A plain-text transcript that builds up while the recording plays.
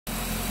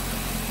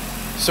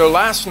So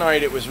last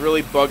night it was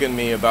really bugging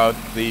me about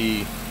the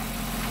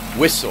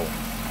whistle.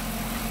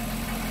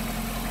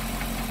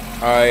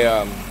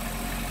 I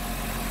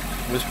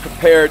was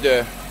prepared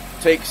to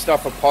take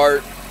stuff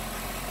apart.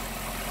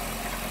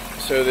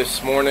 So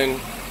this morning,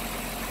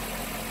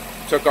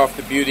 took off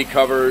the beauty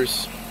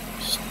covers,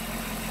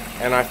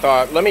 and I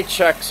thought, let me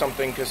check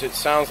something because it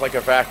sounds like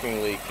a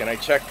vacuum leak. And I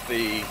checked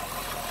the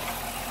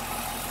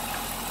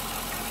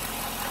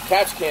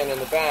catch can in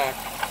the back,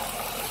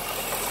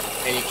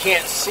 and you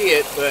can't see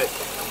it, but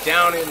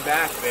down in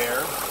back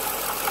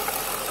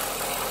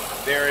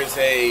there is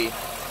a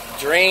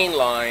drain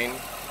line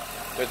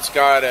that's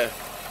got a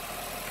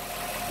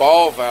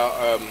ball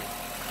valve,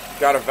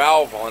 got a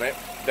valve on it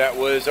that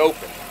was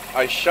open.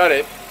 I shut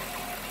it,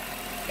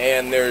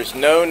 and there's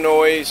no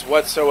noise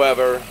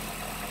whatsoever,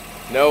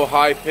 no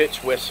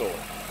high-pitched whistle.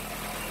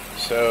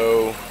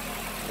 So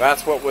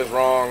that's what was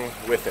wrong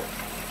with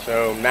it.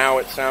 So now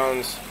it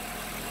sounds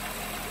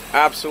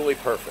absolutely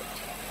perfect.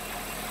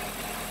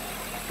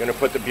 Gonna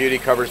put the beauty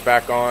covers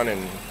back on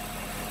and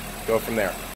go from there.